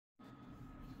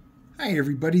Hi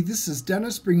everybody, this is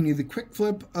Dennis bringing you the quick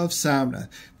flip of Somna.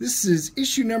 This is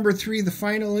issue number 3, the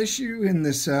final issue in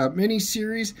this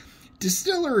mini-series.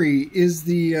 DSTLRY is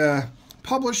the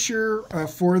publisher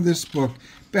for this book.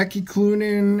 Becky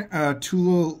Cloonan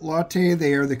Tula Lotay,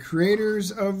 they are the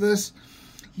creators of this.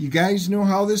 You guys know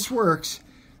how this works.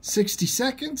 60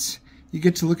 seconds, you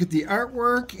get to look at the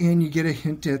artwork and you get a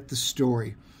hint at the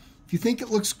story. If you think it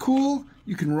looks cool,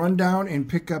 you can run down and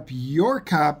pick up your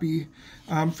copy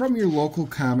from your local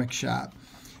comic shop.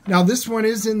 Now this one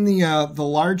is in the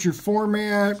larger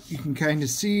format. You can kind of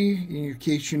see, in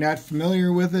case you're not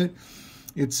familiar with it.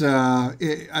 It's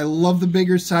I love the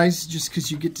bigger size just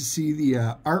because you get to see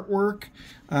the artwork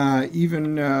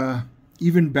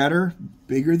even better.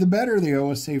 Bigger the better, they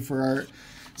always say for art.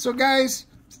 So guys,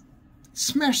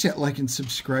 smash that like and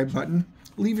subscribe button.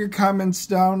 Leave your comments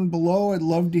down below. I'd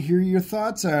love to hear your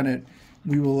thoughts on it.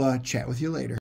 We will chat with you later.